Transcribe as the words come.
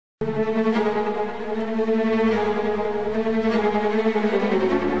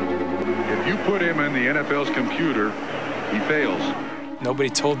Nobody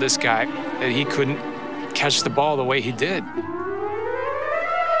told this guy that he couldn't catch the ball the way he did.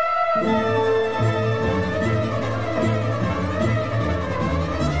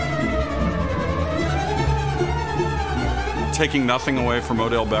 Taking nothing away from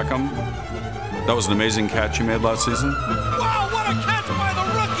Odell Beckham, that was an amazing catch he made last season. Wow, what a catch by the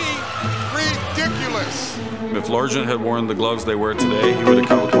rookie! Ridiculous. If Largent had worn the gloves they wear today, he would have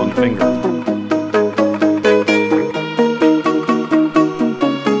cut with one finger.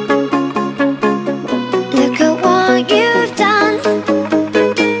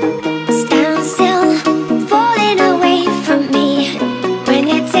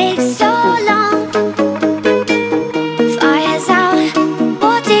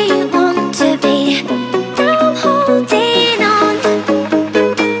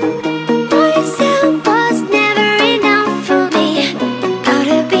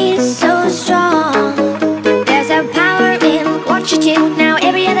 Now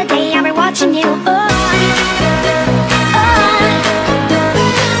every other day I'll be watching you. I'll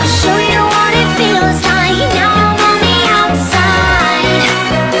show you what it feels like. Now I'm on the outside.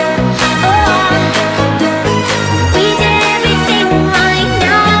 We did everything right.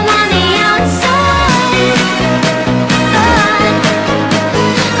 Now I'm on the outside.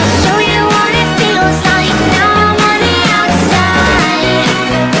 I'll show you what it feels like. Now I'm on the outside.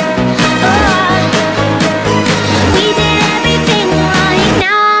 We did everything right.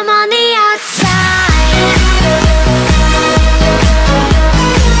 Now I'm on the outside.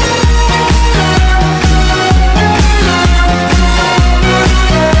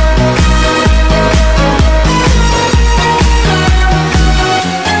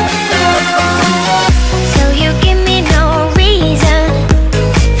 So you give me no reason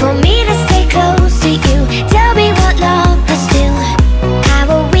for me to stay close to you. Tell me what love is still. How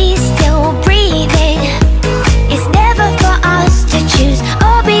are we still breathing? It's never for us to choose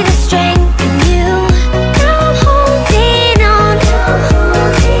or be the strength in you. Now I'm holding on.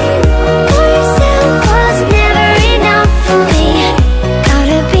 What you said was never enough for me.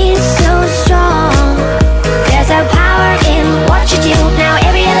 Gotta be so strong. There's a power in what you do. Now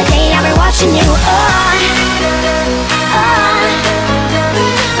every other day I'll be watching you.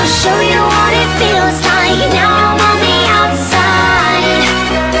 I'll show you what it feels like. Now I'm on the outside.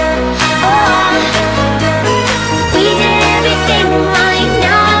 We did everything right.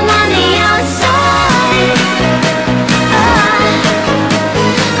 Now I'm on the outside.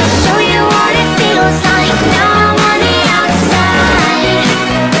 I'll show you what it feels like. Now I'm on the outside.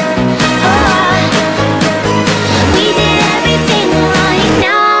 We did everything right.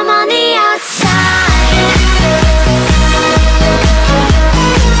 Now I'm on the outside.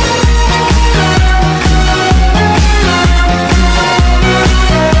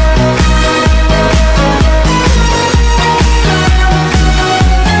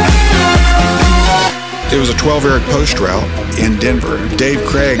 It was a 12-yard post route in Denver. Dave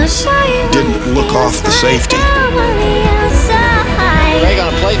Craig didn't look off the safety. Craig on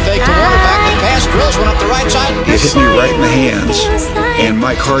a play fake to Warner, back to pass, drills one up the right side. It hit me right in the hands, and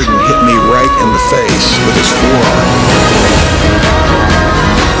Mike Harden hit me right in the face with his forearm.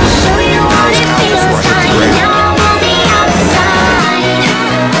 I was out before I hit the ground.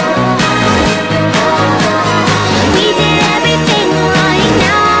 We did everything right.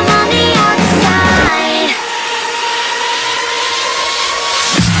 Now I'm on the outside.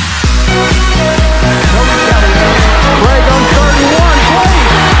 Craig on 3rd and 1, play,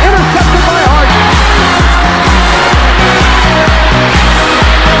 intercepted by Harden.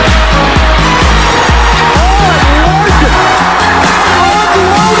 Largent,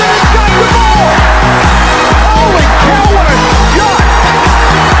 unloaded, got the ball. Holy cow, what a shot!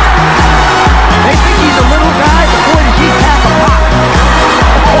 They think he's a little guy, but boy, does he pack a pop.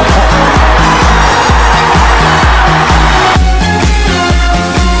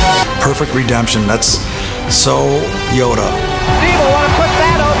 Perfect redemption. That's so Yoda. Steve will want to put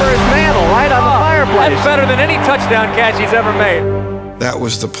that over his mantle, right on the fireplace. That's better than any touchdown catch he's ever made. That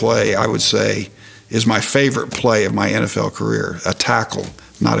was the play, I would say, is my favorite play of my NFL career. A tackle,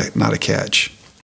 not a catch.